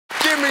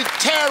me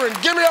Taryn.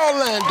 Give me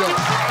Orlando.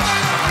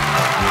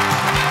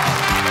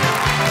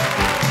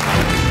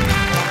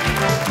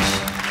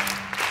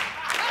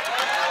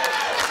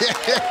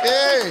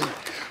 Hey.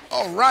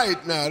 All right,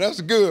 now,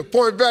 that's good.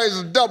 Point value is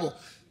a double.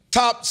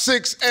 Top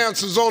 6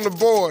 answers on the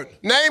board.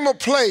 Name a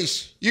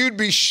place you'd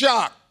be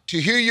shocked to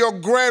hear your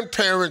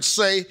grandparents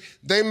say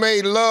they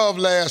made love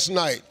last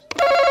night.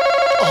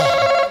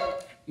 Oh.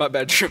 My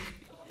bedroom.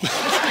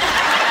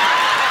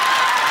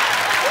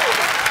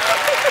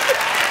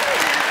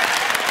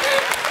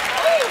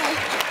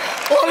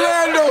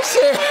 Orlando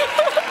said,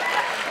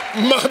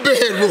 my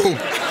bedroom.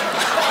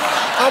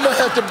 I'm gonna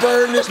have to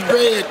burn this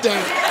bed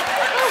down.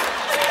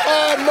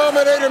 Oh,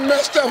 mama, they done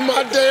messed up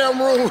my damn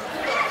room.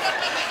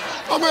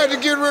 I'm gonna have to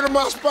get rid of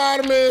my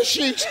Spider-Man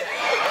sheets.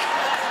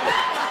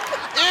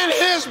 In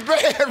his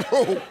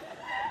bedroom.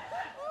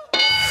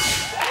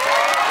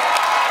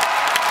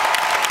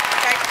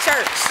 Okay,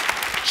 church.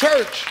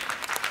 Church.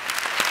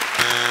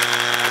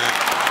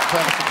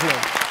 Time to play.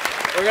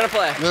 We're gonna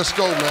play. Let's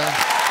go, man.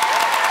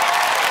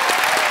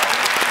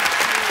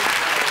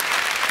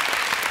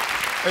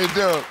 Hey,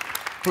 Doug,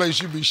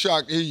 place you'd be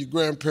shocked to hear your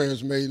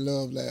grandparents made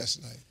love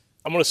last night.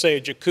 I'm gonna say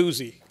a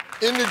jacuzzi.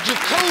 In the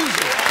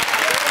jacuzzi.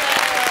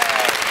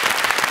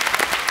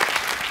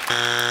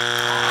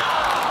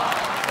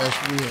 That's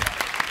real.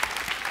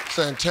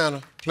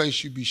 Santana,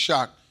 place you'd be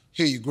shocked,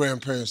 hear your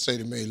grandparents say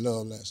they made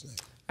love last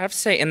night. I have to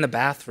say in the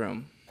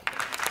bathroom.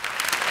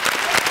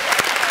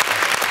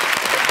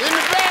 In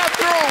the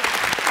bathroom!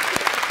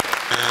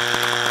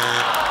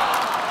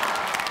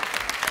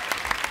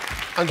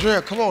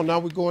 Andrea, come on now,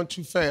 we're going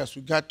too fast.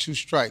 We got 2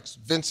 strikes.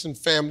 Vincent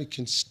family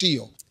can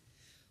steal.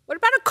 What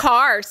about a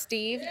car,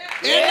 Steve? In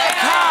the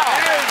car!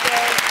 There we go.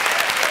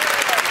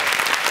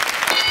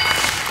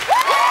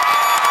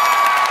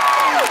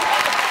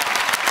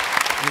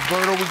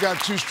 Roberto, we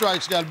got 2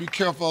 strikes. Got to be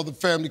careful, other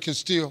family can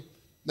steal.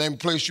 Name a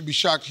place you'd be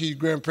shocked to hear your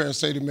grandparents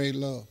say they made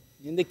love.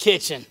 In the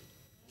kitchen.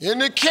 In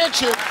the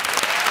kitchen.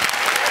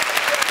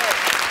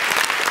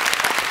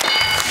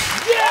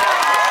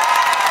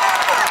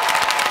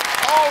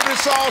 Oh,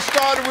 this all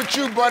started with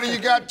you, buddy. You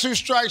got 2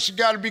 strikes. You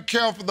got to be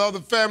careful, the other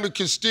family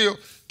can steal.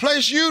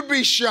 Place you'd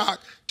be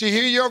shocked to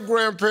hear your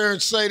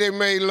grandparents say they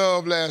made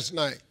love last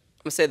night.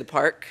 I'm gonna say the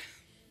park.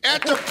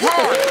 At the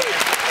park.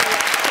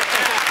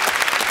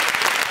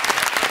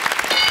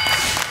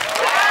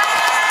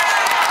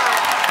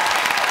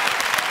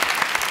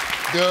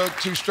 Doug,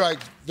 2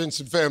 strikes.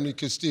 Vincent family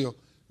can steal.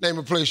 Name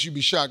a place you'd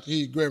be shocked to hear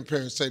your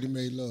grandparents say they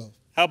made love.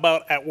 How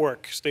about at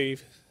work,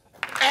 Steve?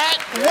 At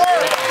work.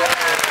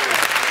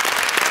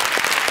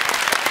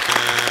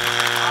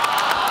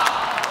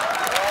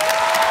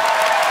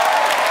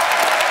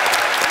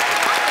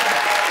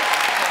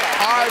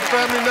 All right,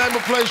 family, name a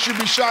place you'd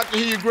be shocked to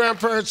hear your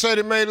grandparents say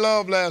they made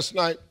love last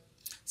night.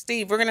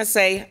 Steve, we're gonna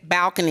say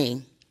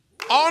balcony.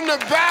 On the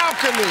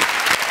balcony.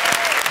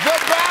 The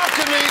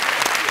balcony.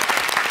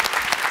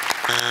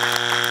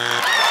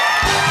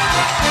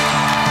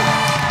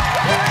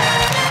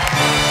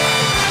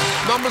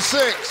 Number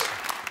 6.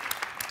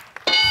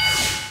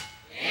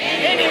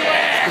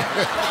 Anywhere.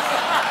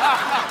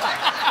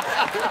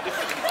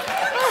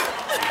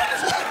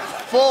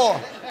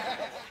 4.